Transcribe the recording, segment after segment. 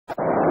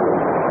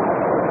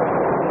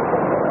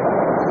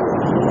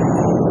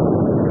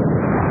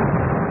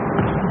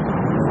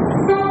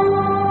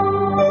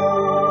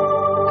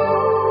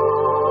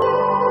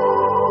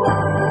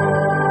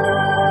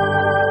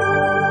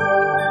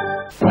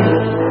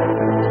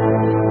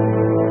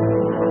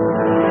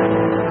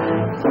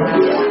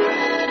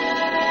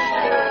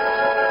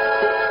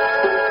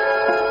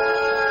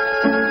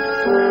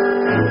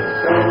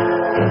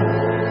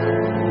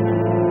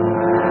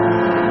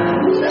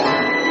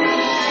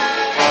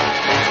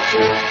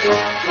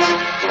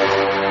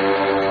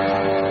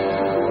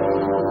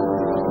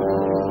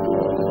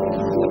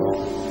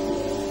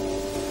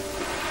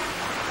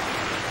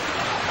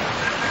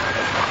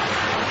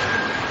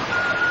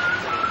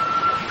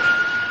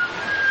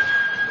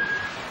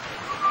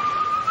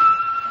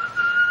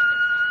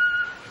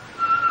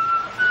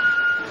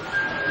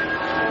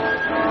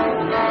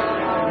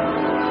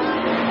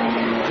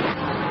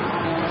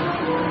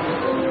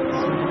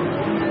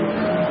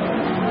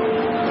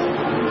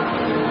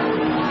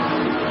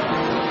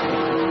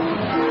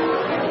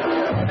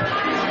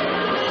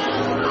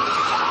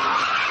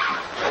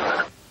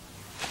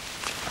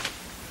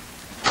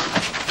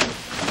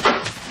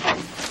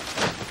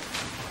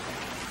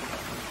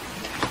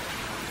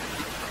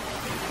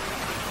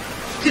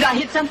Did I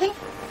hit something?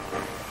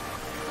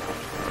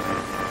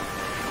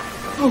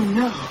 Oh,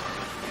 no.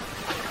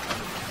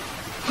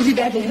 Was he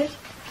badly hit?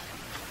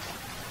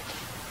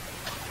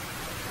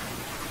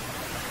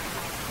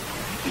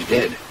 He's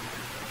dead.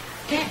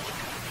 Dead?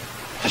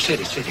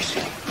 Steady.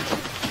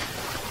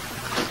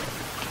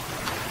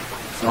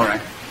 All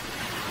right.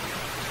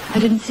 I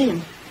didn't see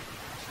him.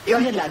 Your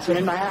headlights were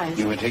in my eyes.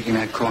 You were taking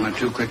that corner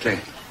too quickly.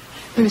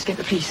 We must get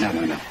the police. No,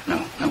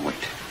 wait.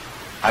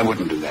 I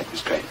wouldn't do that,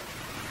 Miss Crane.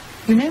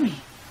 You know me?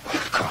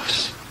 Of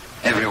course.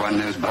 Everyone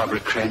knows Barbara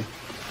Crane.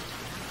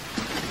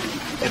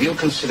 Have you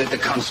considered the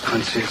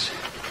consequences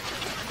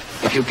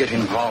if you get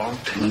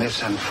involved in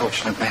this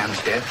unfortunate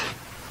man's death?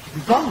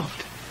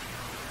 Involved?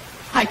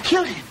 I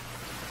killed him.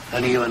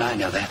 Only you and I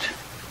know that.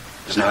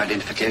 There's no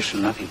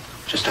identification, nothing.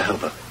 Just a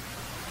hobo.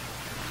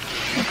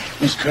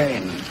 Miss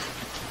Crane,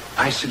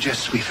 I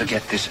suggest we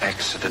forget this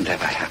accident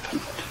ever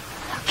happened.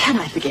 How can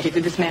I forget it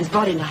with this man's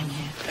body lying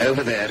here?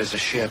 Over there is a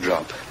sheer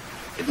drop.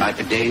 It might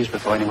be days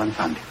before anyone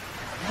found it.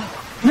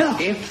 No.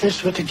 If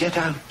this were to get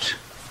out,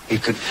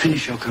 it could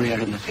finish your career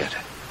in the theater.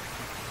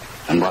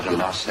 And what a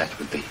loss that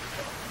would be.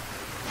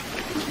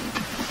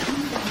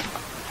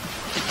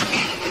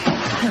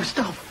 No,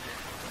 stop.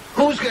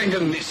 Who's going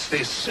to miss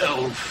this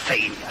old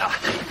failure?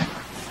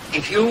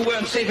 If you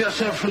won't save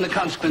yourself from the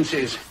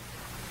consequences,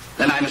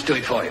 then I must do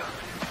it for you.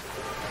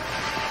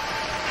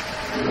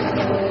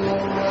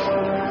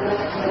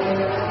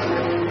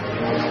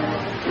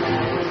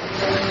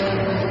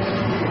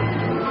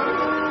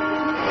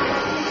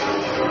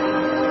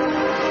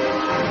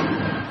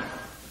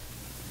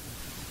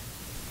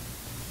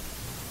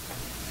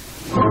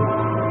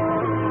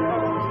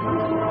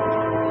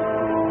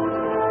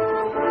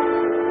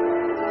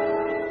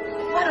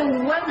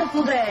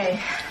 Day.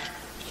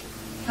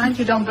 Mind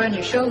you don't burn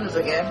your shoulders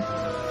again.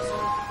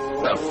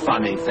 The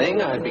funny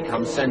thing, I'd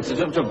become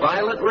sensitive to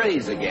violet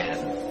rays again.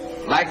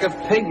 Lack of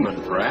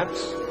pigment,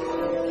 perhaps.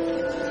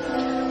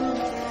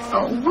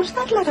 Oh, was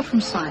that letter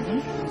from Simon?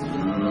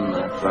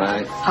 That's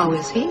right. How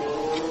is he?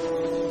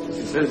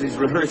 He says he's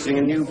rehearsing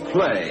a new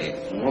play.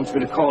 He wants me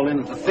to call in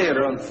at the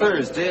theater on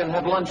Thursday and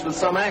have lunch with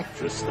some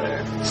actress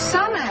there.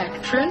 Some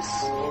actress?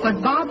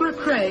 But Barbara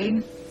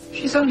Crane,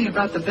 she's only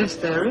about the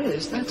best there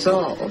is, that's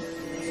all.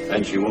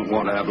 And she won't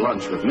want to have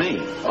lunch with me.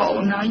 Oh,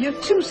 now, you're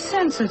too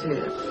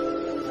sensitive.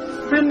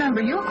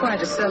 Remember, you're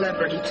quite a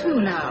celebrity, too,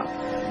 now.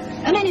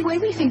 And anyway,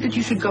 we think that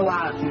you should go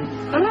out and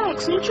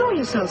relax and enjoy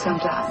yourself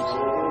sometimes.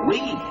 We?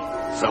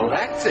 So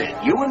that's it.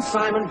 You and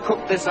Simon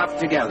cooked this up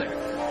together.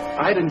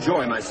 I'd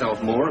enjoy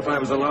myself more if I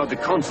was allowed to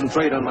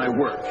concentrate on my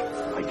work.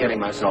 Like getting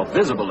myself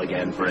visible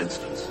again, for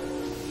instance.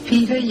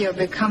 Peter, you're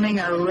becoming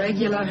a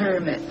regular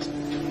hermit.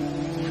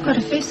 You've got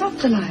to face up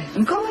to life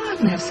and go out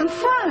and have some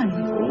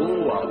fun.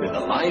 Oh, I'll be the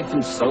life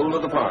and soul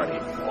of the party,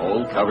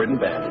 all covered in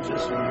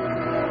bandages.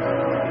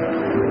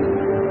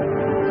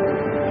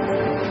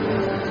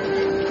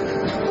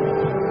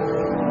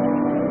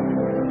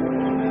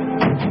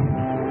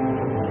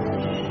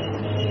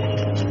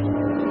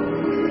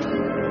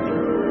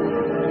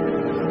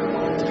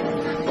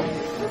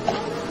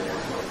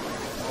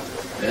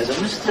 There's a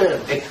Mr.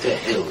 Victor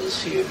Hill to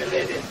see you,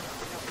 milady.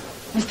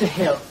 Mr.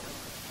 Hill?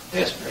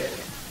 Yes,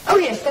 milady. Oh,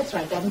 yes, that's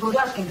right, Davenport.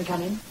 Ask him to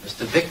come in.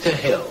 Mr. Victor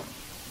Hill.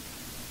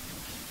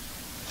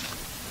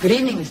 Good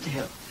evening, Mr.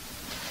 Hill.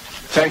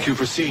 Thank you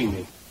for seeing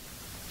me.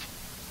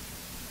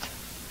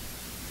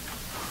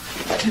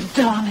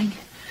 Darling,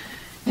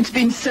 it's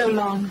been so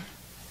long.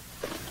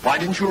 Why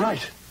didn't you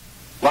write?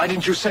 Why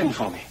didn't you send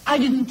for me? I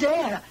didn't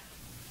dare.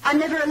 I'm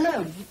never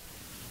alone.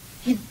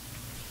 He...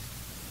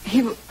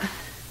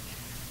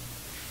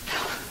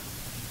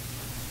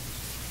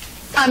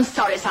 I'm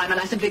sorry, Simon.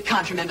 I simply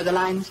can't remember the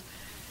lines.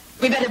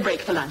 We better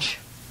break for lunch.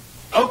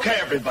 Okay,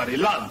 everybody,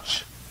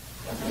 lunch.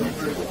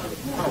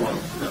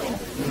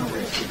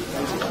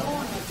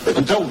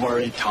 But don't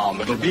worry, Tom.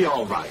 It'll be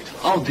all right.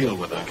 I'll deal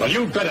with her. Well,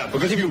 you'd better,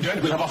 because if you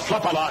don't, we'll have a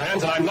flop on our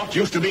hands, and I'm not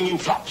used to being in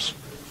flops.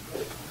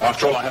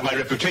 After all, I have my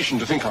reputation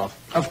to think of.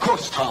 Of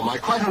course, Tom. I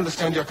quite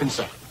understand your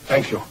concern.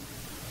 Thank you.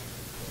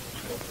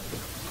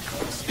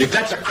 If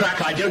that's a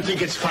crack, I don't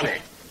think it's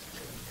funny.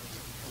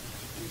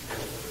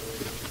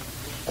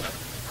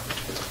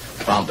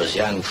 Pompous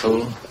young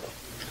fool.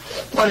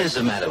 What is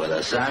the matter with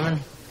her, Simon?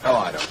 Oh,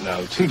 I don't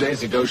know. 2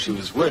 days ago, she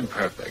was word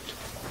perfect.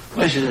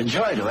 Well, she's a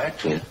joy to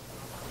act with.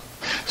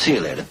 See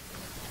you later.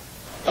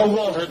 Oh,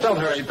 Walter, don't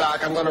hurry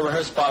back. I'm going to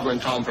rehearse Barbara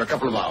and Tom for a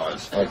couple of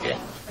hours. Okay.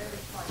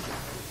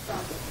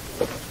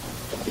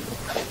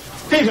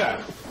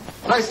 Peter,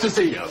 nice to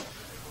see you.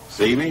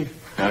 See me?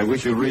 I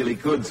wish you really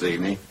could see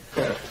me.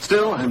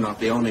 Still, I'm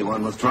not the only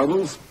one with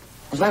troubles.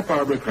 Was that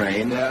Barbara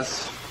Crane?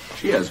 Yes.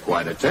 She has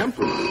quite a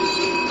temper.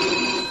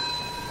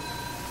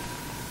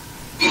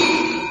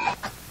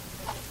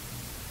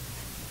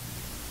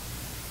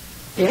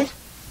 Yes?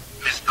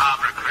 Miss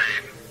Barbara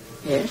Crane,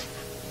 Yes?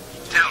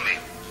 tell me,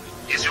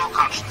 is your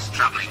conscience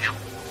troubling you?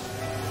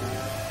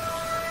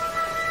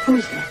 Who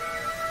is that?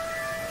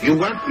 You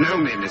won't know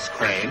me, Miss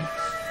Crane.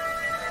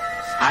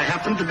 I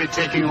happened to be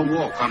taking a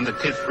walk on the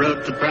cliff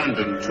road to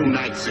Brandon 2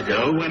 nights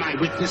ago when I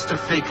witnessed a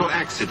fatal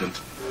accident.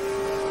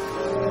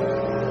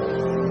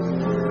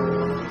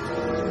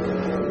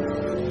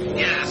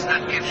 Yes,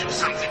 that gives you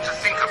something to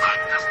think about,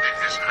 doesn't it,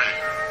 Miss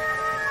Crane?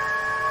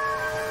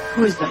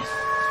 Who is that?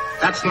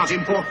 That's not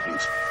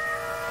important.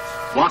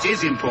 What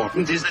is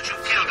important is that you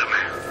killed a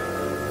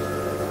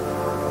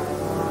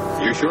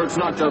man. You sure it's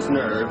not just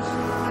nerves?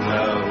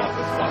 No, not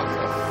with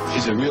Barbara.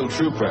 She's a real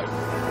trooper.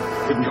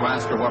 Couldn't you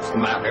ask her what's the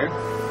matter?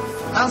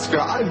 Ask her.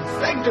 I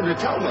begged her to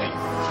tell me.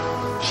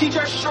 She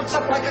just shuts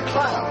up like a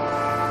clam.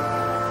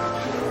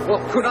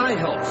 Well, could I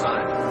help,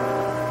 Simon?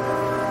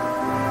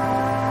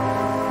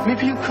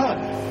 Maybe you could.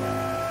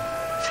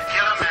 To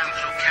kill a man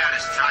through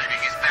careless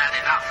driving is bad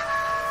enough.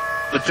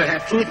 But to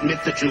have to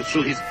admit that you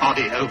threw his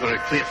body over a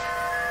cliff.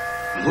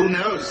 And who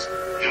knows?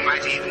 You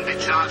might even be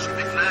charged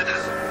with murder.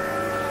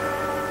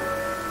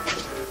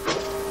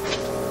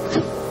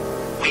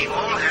 We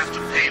all have to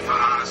pay for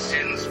our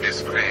sins,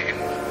 Miss Crane.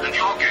 And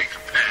you're going to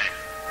pay.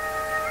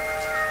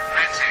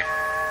 Plenty.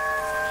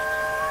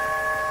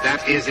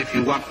 That is, if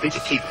you want me to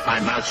keep my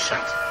mouth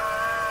shut.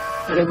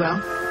 Very well.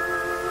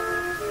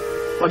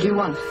 What do you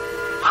want? £1,000.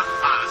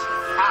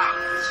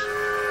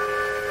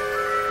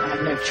 I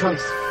have no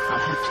choice. I'll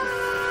have to.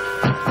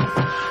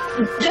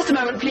 Just a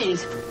moment,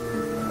 please.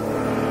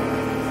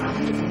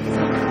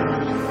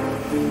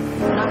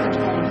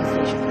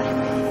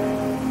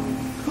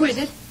 Who is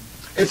it?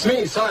 It's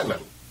me, Simon.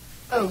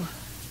 Oh,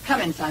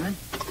 come in, Simon.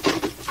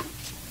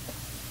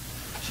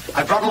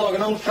 I brought along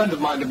an old friend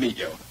of mine to meet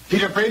you.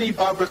 Peter Brady,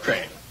 Barbara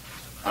Crane.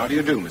 How do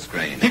you do, Miss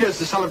Crane? Peter's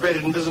the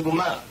celebrated Invisible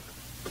Man.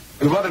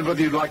 We wondered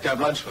whether you'd like to have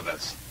lunch with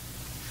us.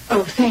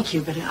 Oh, thank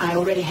you, but I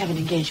already have an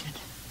engagement.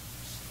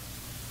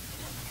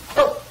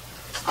 Oh,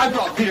 I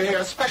brought Peter here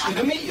especially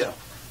to meet you.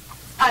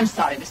 I'm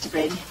sorry, Mr.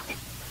 Brady.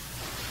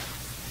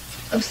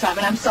 Oh,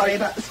 Simon, I'm sorry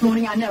about this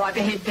morning. I know I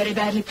behaved very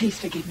badly. Please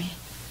forgive me.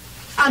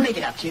 I'll make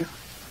it up to you.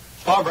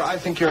 Barbara, I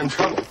think you're in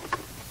trouble.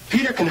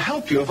 Peter can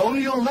help you if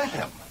only you'll let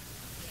him.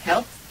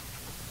 Help?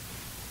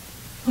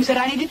 Who said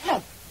I needed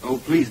help? Oh,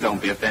 please don't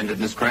be offended,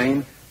 Miss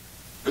Crane.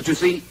 But you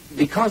see,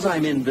 because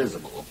I'm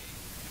invisible,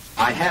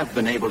 I have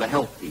been able to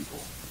help people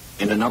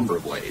in a number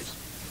of ways.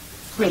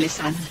 Really,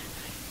 Simon?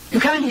 You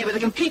come in here with a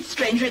complete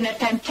stranger in that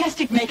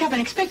fantastic makeup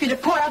and expect me to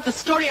pour out the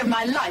story of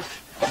my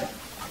life.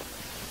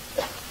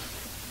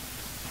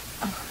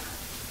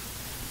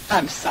 Oh,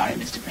 I'm sorry,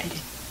 Mr. Brady.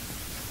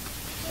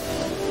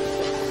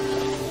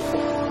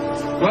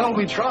 Well,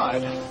 we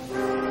tried.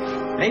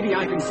 Maybe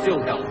I can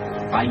still help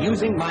by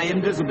using my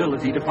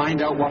invisibility to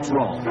find out what's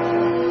wrong.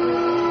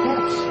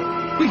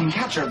 Yes. We can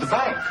catch her at the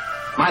bank.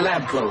 My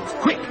lab clothes,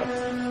 quick!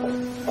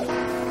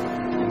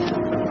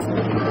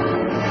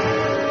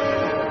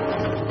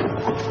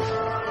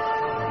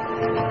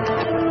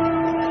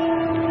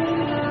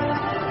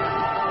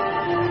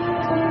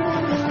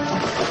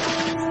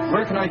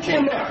 Where can I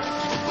change? In there.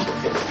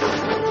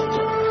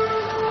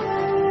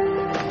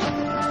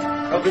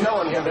 There'll be no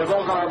one here. They've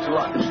all gone out to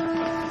lunch.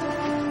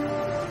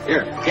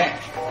 Here,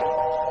 catch.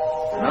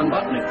 And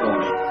unbutton it for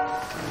me.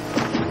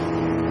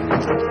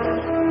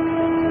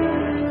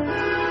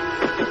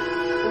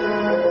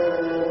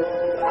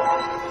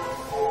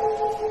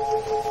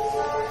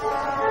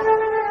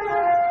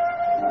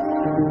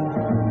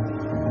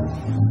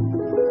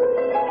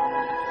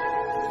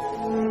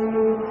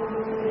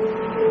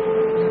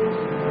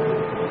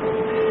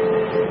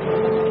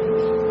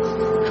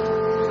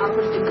 I'll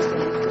put it in this way.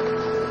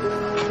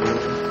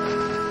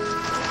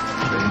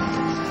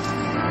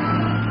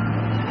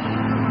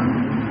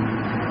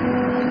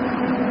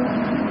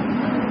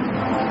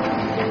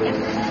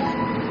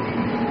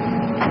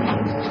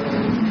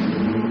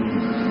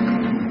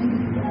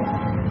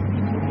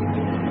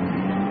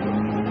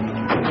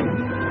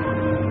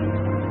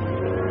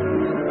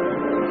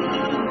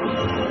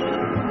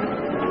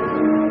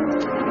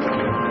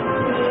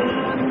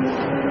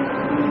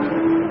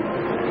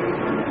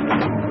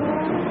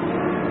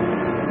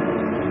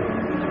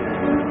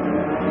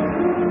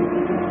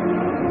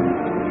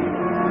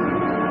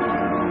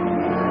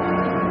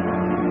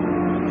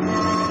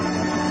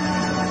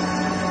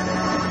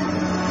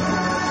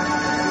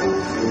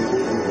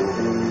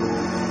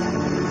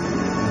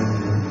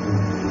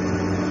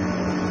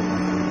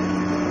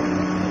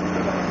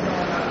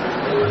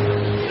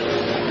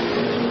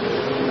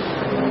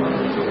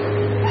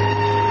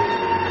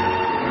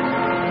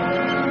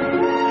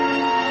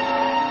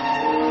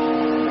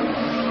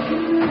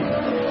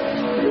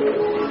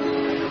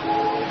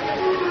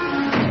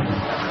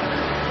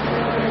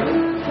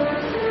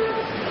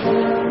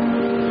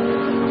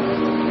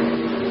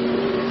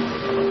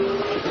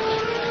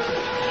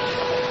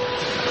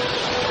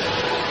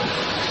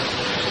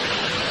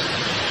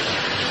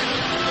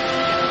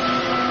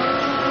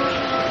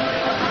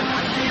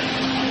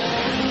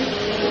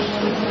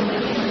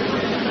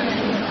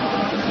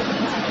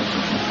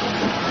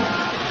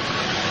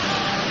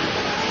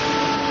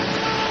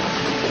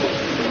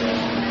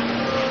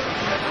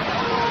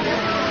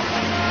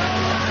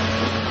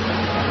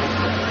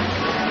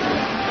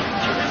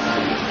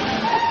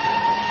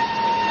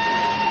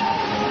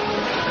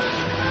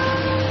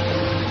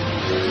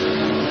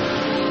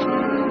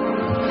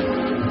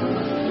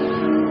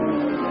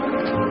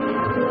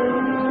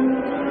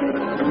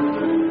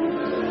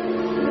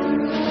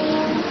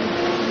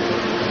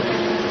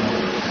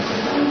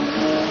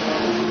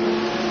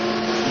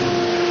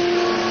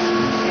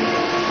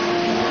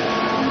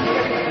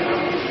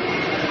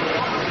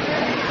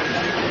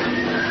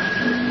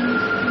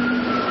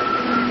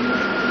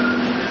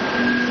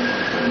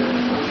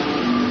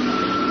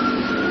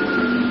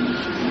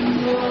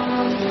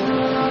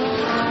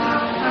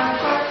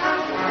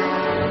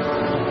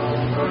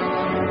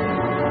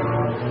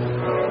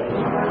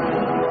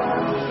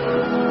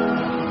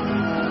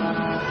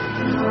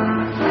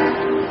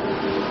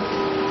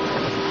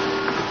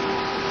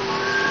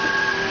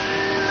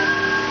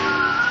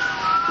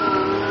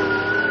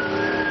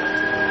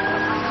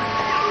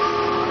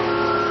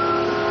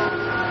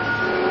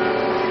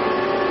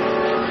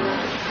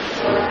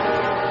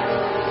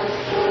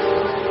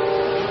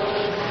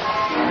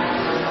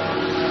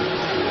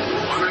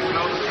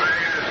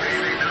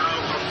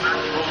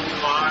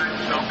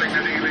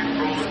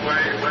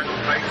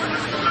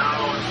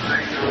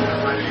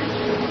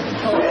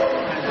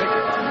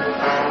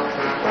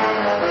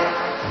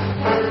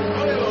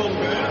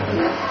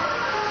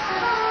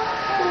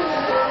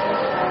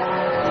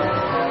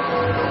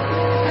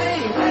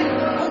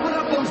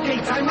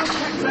 I must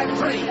catch that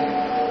train.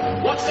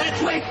 What's that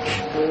trick?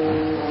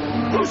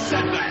 Who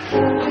said that?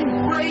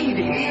 I'm Brady,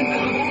 the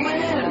invisible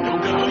man.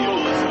 Don't get on your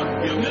list.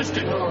 You missed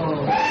it.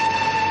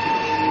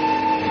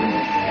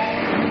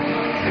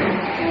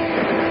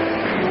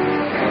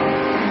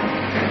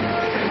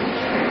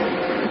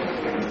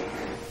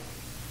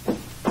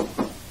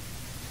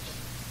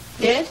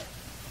 Yes?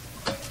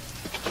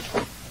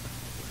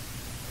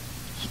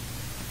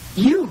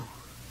 You?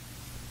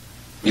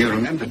 You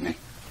remembered me.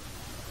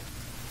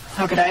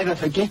 How could I ever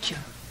forget you?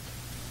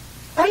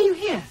 Why are you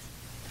here?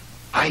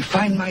 I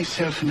find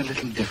myself in a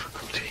little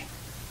difficulty.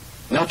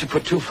 Not to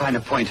put too fine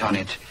a point on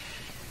it,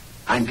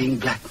 I'm being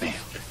blackmailed.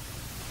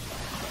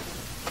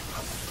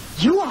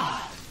 You are?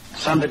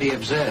 Somebody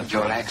observed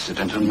your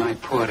accident and my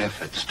poor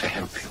efforts to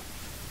help you.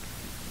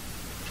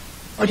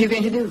 What are you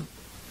going to do?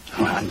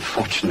 Well,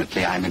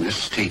 unfortunately, I'm in a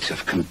state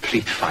of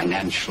complete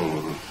financial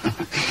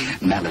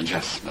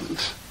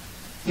maladjustment.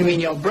 You mean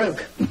you're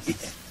broke?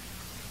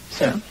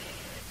 So?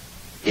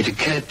 It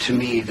occurred to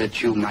me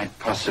that you might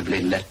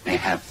possibly let me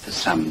have the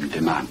sum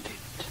demanded.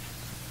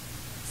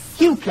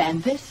 You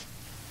planned this?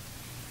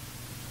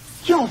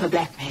 You're the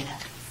blackmailer.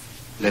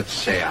 Let's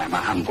say I'm a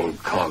humble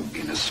cog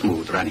in a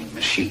smooth-running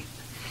machine.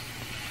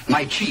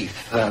 My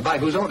chief, by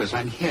whose orders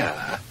I'm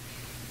here,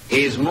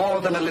 is more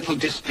than a little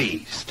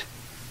displeased.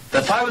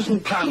 The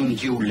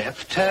 £1,000 you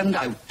left turned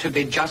out to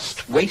be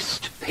just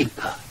waste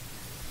paper.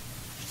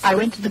 I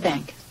went to the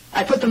bank.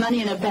 I put the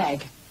money in a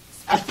bag.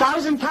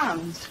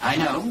 £1,000. I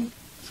know.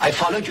 I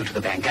followed you to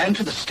the bank and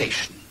to the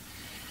station.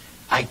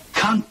 I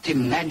can't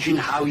imagine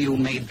how you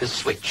made the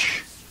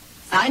switch.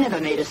 I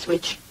never made a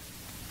switch.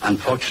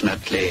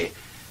 Unfortunately,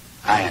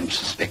 I am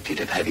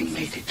suspected of having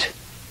made it.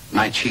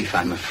 My chief,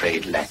 I'm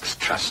afraid, lacks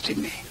trust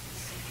in me.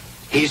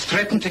 He's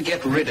threatened to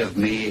get rid of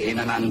me in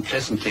an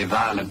unpleasantly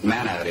violent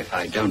manner if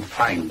I don't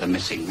find the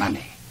missing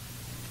money.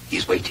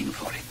 He's waiting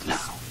for it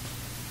now.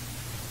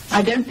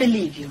 I don't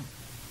believe you.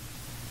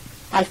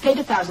 I've paid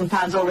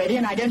 £1,000 already,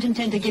 and I don't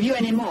intend to give you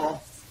any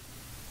more.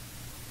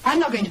 I'm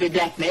not going to be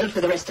blackmailed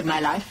for the rest of my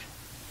life.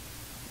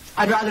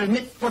 I'd rather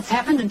admit what's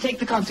happened and take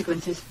the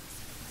consequences.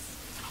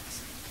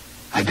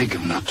 I beg you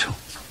not to.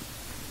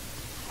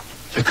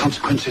 The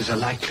consequences are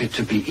likely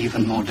to be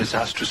even more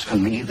disastrous for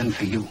me than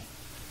for you.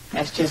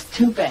 That's just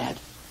too bad.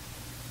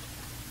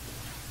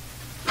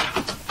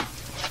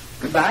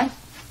 Goodbye.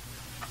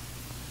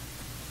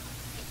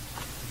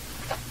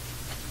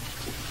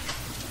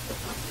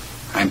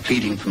 I'm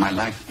pleading for my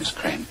life, Miss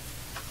Crane.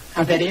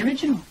 How very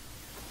original.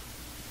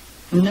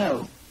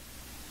 No.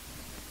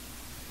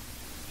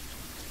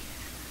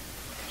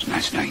 It's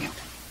nice knowing you.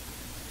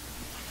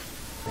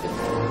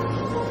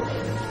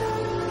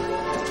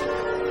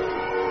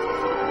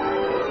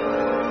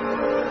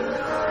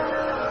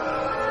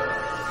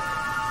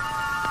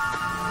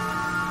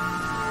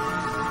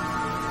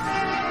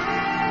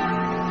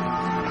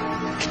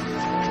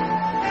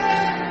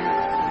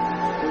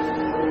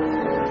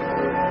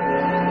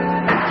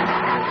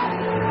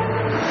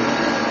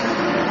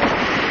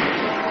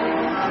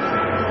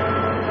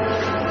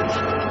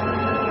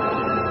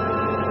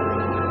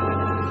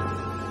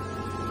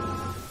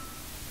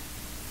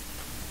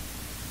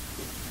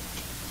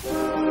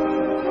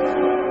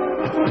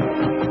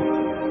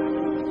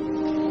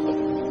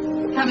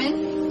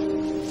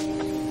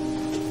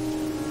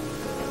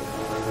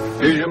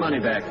 Here's your money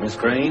back, Miss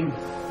Crane.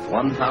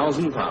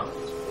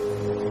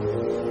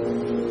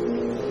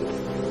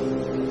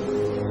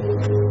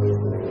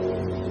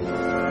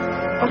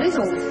 £1,000. What is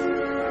all this?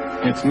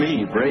 It's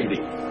me,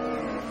 Brady.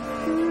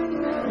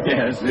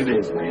 Yes, it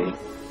is me.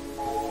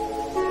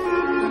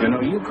 You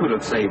know, you could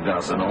have saved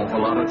us an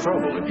awful lot of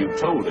trouble if you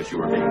told us you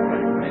were being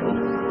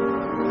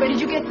blackmailed. Where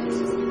did you get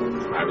this?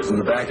 I was in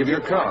the back of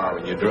your car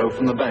when you drove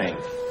from the bank.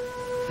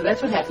 So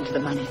that's what happened to the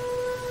money.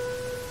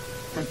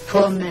 That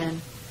poor man.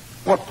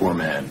 What poor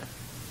man?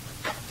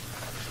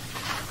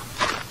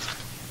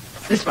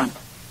 This one.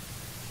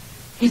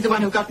 He's the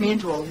one who got me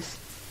into all this.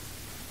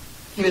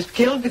 He was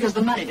killed because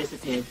the money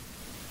disappeared.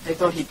 They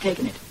thought he'd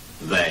taken it.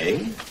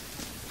 They?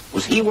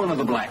 Was he one of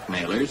the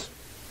blackmailers?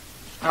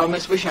 I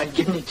almost wish I'd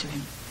given it to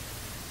him.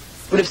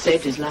 Would have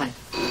saved his life.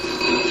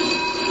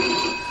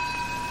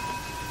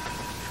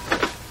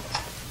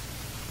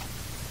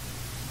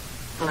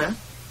 Hello?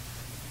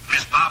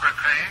 Miss Barbara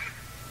Crane?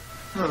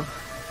 Oh.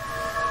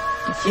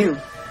 It's you.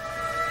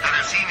 Have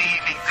you seen the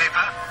evening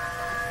paper?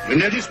 You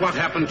notice what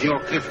happened to your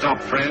cliff-top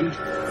friend?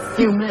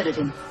 You murdered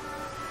him.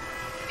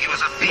 He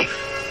was a thief.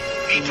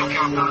 He took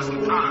your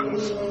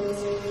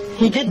 £1,000.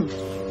 He didn't.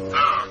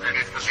 Oh, then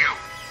it was you.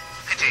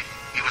 Pity.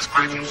 He was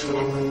quite useful.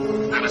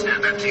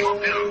 Understand that to your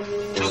bill.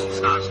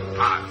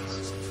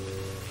 £2,000.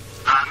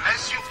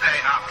 Unless you pay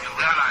up, you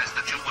realize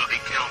that you will be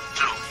killed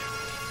too.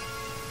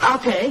 I'll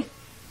pay.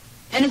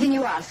 Anything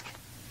you ask.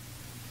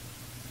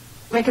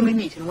 Where can we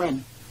meet and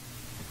when?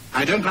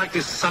 I don't like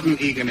this sudden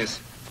eagerness.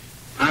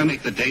 I'll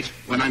make the date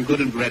when I'm good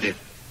and ready.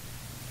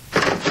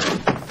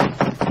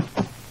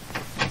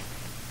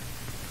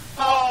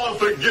 Oh,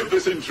 forgive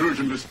this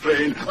intrusion, Miss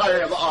Crane. I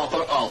am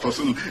Arthur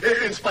Arthurson.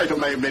 In spite of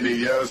my many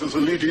years as a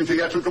leading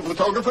theatrical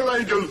photographer,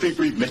 I don't think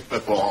we've met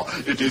before.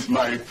 It is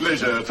my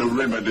pleasure to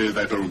remedy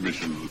that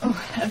omission.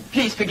 Oh,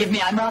 please forgive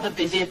me. I'm rather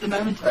busy at the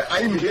moment.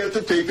 I'm here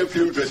to take a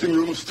few dressing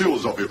room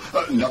stills of you.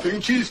 Nothing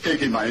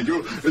cheesecakey, mind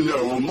you.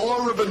 No,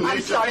 more of a nature...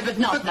 I'm sorry, but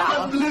not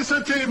now.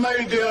 Publicity,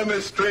 my dear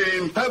Miss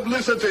Crane.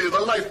 Publicity,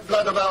 the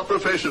lifeblood of our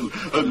profession.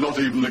 Not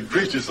even the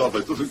greatest of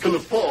us can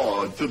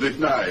afford to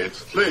deny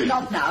its claim.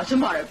 Not now.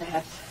 Tomorrow,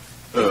 perhaps.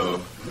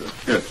 Oh,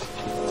 yes.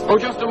 Oh,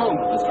 just a moment,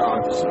 Mr.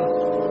 Arthurson.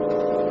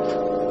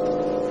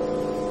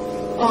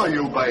 Are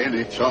you by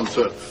any chance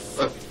a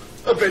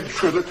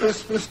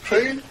ventriloquist, Miss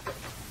Crane?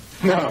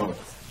 No,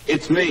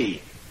 it's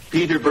me,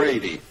 Peter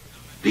Brady,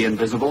 the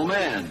Invisible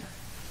Man.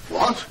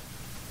 What?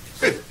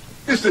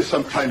 Is this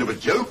some kind of a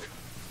joke?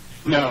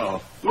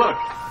 No, look.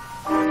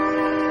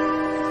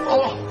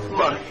 Oh,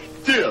 my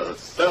dear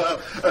sir,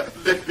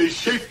 let me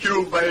shake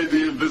you by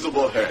the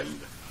invisible hand.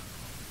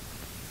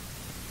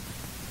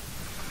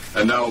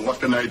 And now, what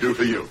can I do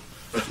for you?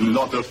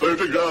 Not a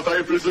photograph,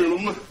 I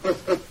presume?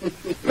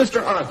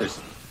 Mr.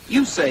 Arthurson,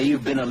 you say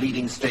you've been a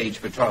leading stage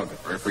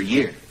photographer for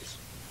years.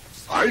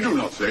 I do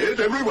not say it.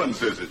 Everyone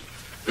says it.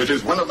 It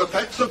is one of the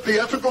facts of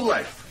theatrical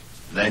life.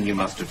 Then you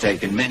must have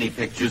taken many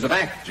pictures of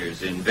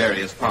actors in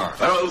various parts.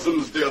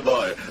 Thousands, dear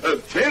boy.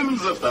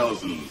 Tens of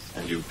thousands.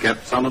 And you've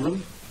kept some of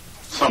them?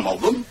 Some of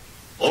them.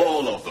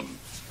 All of them.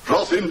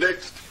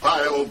 Cross-indexed,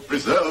 filed,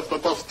 preserved for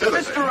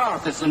posterity. Mr.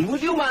 Arthurson,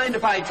 would you mind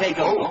if I take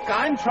a look?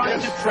 I'm trying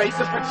to trace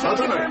a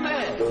particular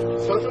man.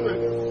 Certainly.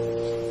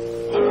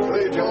 I'm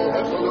afraid you'll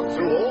have to look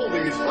through all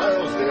these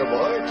files, dear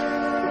boy.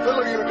 The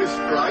fellow you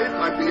describe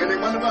might be any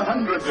one of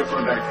 100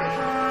 different actors.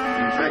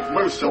 In fact,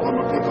 most of them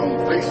have put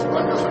on face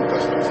blunders and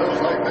dressed themselves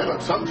like that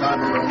at some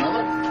time or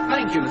another.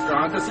 Thank you, Mr.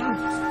 Arthurson.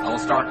 I'll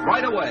start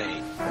right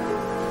away.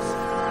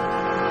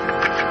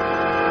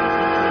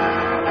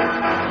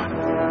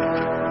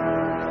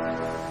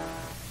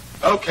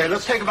 Okay,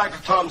 let's take it back to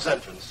Tom's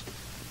entrance.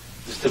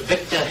 Mr.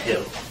 Victor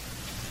Hill.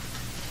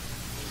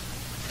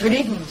 Good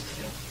evening, Mr.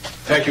 Hill.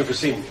 Thank you for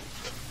seeing me.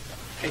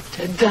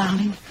 Victor,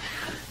 darling.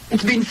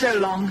 It's been so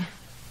long.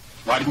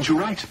 Why didn't you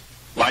write?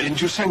 Why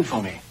didn't you send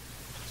for me?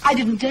 I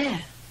didn't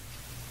dare.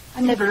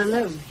 I'm never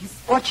alone. He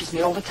watches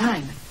me all the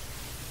time.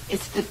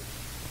 It's the...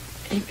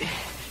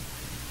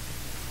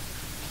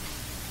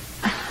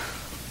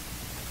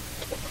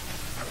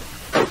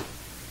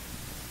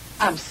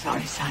 I'm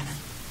sorry, Simon.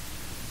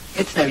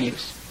 It's no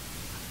use.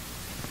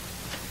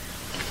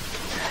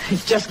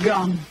 It's just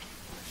gone.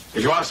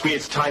 If you ask me,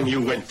 it's time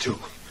you went too.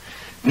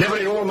 Never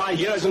in all my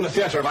years in the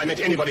theater have I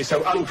met anybody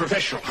so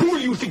unprofessional. Who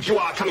do you think you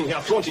are coming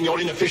here flaunting your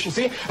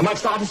inefficiency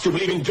amongst artists who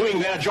believe in doing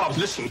their jobs?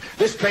 Listen,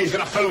 this play's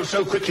going to fold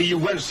so quickly you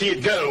won't see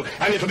it go,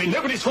 and it'll be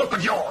nobody's fault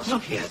but yours.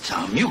 Look here,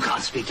 Tom, you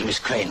can't speak to Miss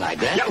Crane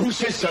like that. Yeah, who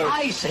says so?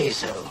 I say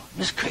so.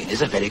 Miss Crane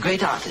is a very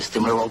great artist,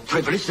 and we're all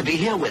privileged to be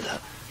here with her.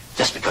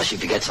 Just because she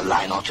forgets a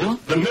line or two?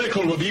 The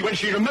miracle will be when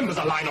she remembers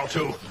a line or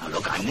two. Now,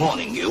 look, I'm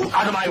warning you.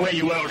 Out of my way,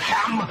 you old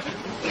ham. All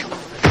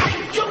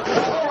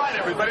right,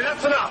 everybody,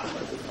 that's enough.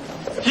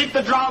 Keep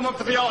the drama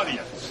for the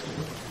audience.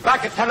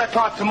 Back at 10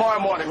 o'clock tomorrow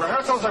morning.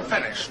 Rehearsals are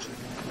finished.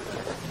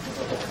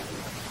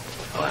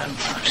 Oh, I'm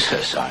so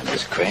sorry,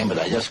 Miss Crane, but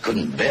I just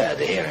couldn't bear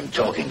to hear him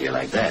talking to you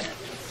like that.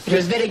 It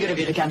was very good of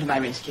you to come to my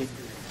rescue.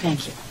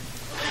 Thank you.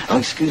 Oh,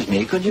 excuse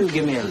me, could you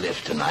give me a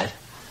lift tonight?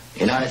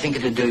 You know, I think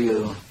it'd do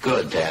you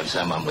good to have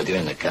someone with you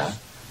in the car.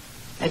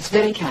 That's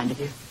very kind of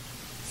you.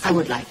 I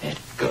would like that.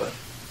 Good.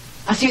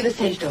 I'll see you at the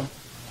stage door.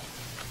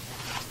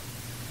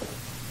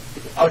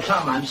 Oh,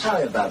 Tom, I'm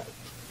sorry about...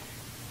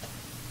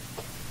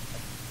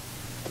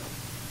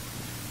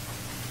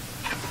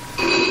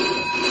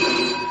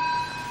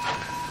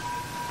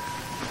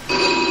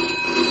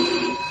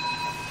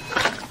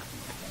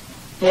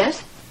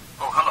 Yes?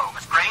 Oh, hello,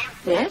 Miss Crane?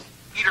 Yes?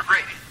 Peter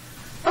Brady.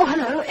 Oh,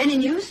 hello. Any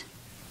news?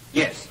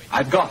 Yes,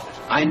 I've got it.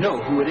 I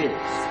know who it is.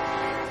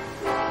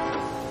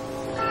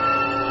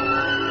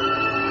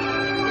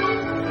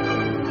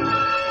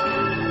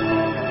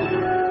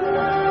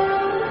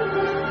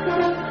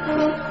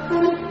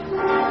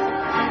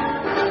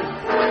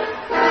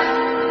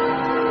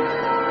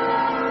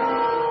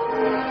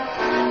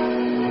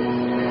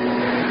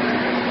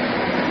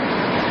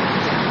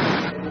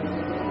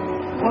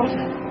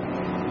 Walter.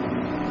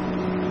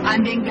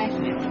 I'm being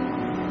blackmailed.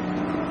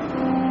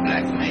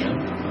 Blackmail?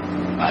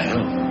 By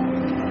who?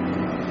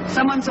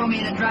 Someone saw me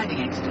in a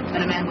driving accident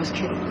and a man was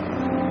killed.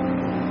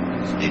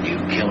 Did you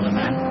kill the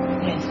man?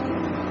 Yes.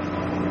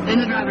 Then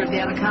the driver of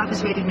the other car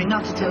persuaded me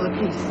not to tell the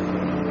police.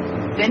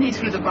 Then he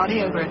threw the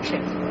body over a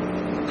cliff.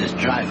 This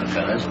driver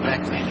fellow's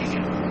blackmailing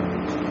you.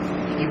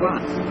 He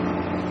was.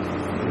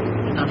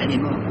 But not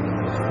anymore.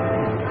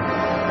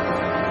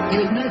 He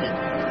was murdered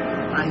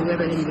by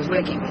whoever he was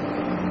working with.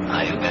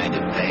 Are you going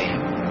to pay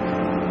him?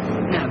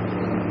 No.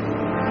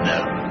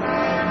 No.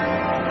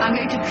 I'm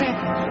going to trap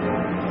him.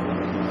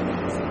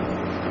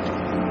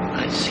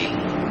 I see.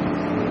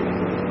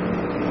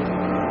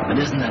 But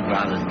isn't that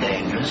rather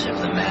dangerous if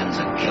the man's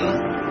a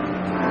killer?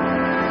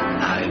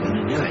 How are you going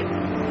to do it?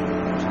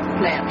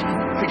 play up to him,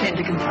 pretend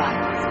to comply.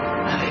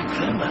 Very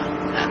clever.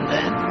 And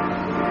then?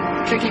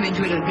 Trick him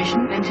into an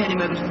admission, then turn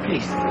him over to the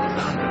police.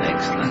 Sounds an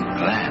excellent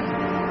plan.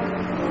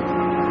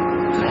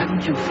 But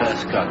haven't you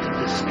first got to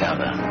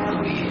discover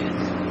who he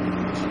is?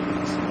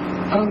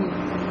 Oh,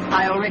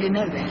 I already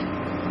know that.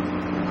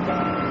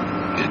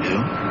 You do?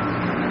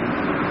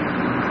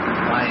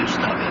 Why are you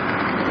stopping?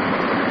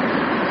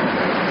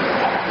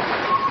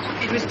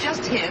 It was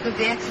just here that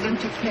the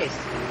accident took place.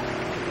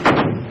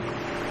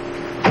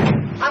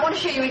 I want to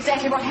show you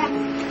exactly what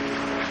happened.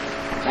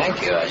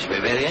 Thank you. I should be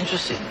very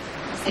interested.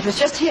 It was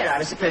just here I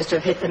was supposed to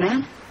have hit the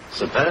man.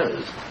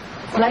 Suppose.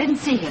 Well, I didn't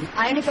see him.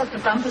 I only felt the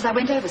bump as I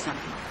went over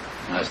something.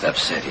 Most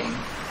upsetting.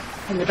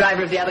 And the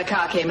driver of the other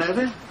car came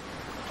over,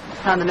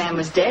 found the man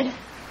was dead,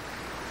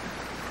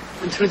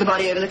 and threw the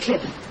body over the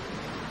cliff.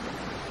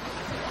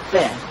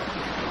 There.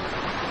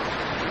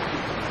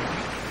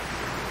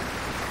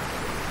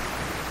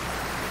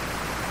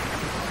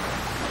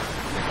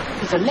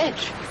 There's a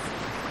ledge.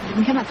 I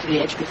didn't come up to the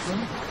edge before.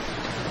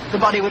 The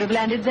body would have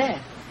landed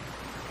there.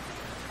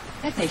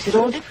 That makes it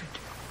all different.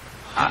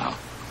 How?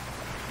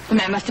 The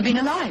man must have been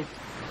alive.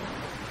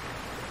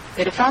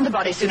 They'd have found the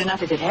body soon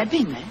enough if it had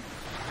been there.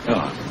 Go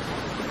on.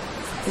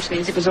 Which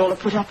means it was all a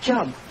put-up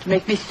job to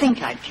make me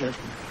think I'd killed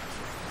him.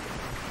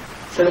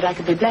 So that I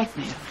could be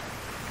blackmailed.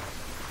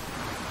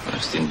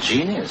 Most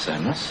ingenious, I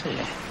must say.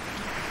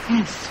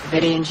 Yes,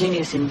 very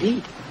ingenious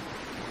indeed.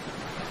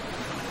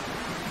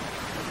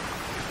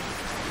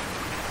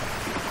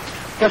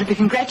 You're to be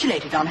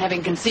congratulated on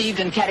having conceived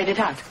and carried it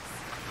out.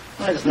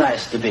 Well, it's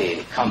nice to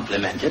be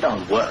complimented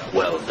on work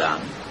well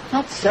done.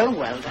 Not so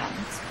well done.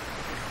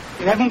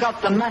 You haven't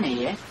got the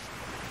money yet.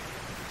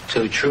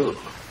 Too true.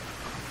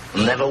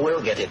 Never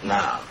will get it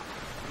now.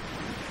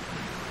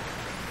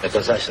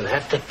 Because I shall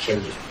have to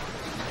kill you.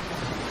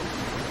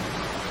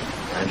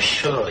 I'm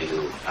sure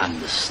you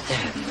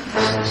understand the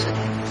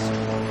necessities.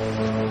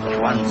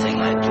 But one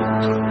thing I do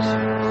promise you.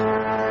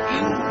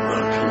 You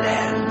won't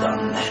land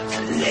on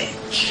that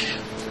ledge.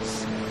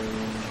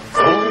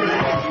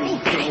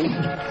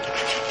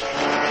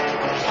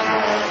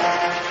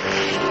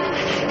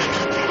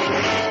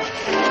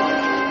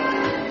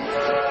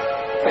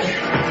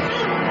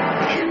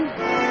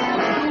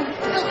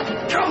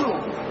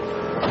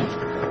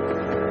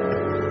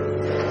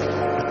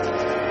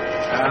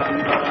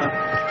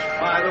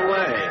 By the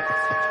way,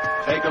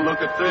 take a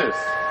look at this.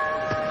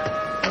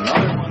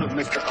 Another one of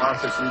Mr.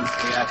 Arthur's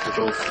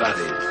theatrical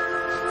studies.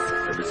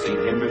 Ever seen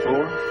him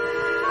before?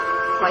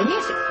 Why,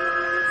 yes.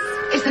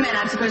 It's the man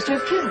I'm supposed to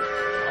have killed.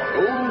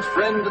 Our old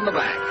friend in the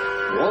back,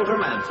 Walter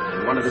Manton,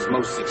 in one of his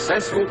most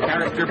successful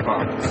character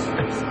parts.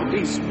 The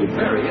police were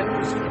very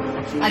interested.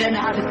 I don't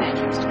know how to thank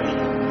you, Mr. Brady.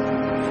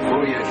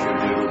 Oh, yes, you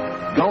do.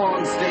 Go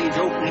on stage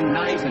opening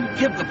night and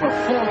give the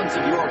performance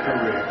of your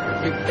career.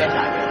 You bet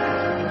I will.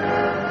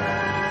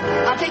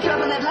 I'll take you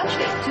up on that lunch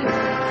date, too.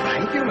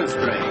 Thank you, Miss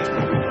Brady.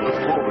 Look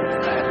forward to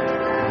that.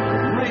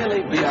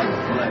 Really be a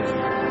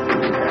pleasure.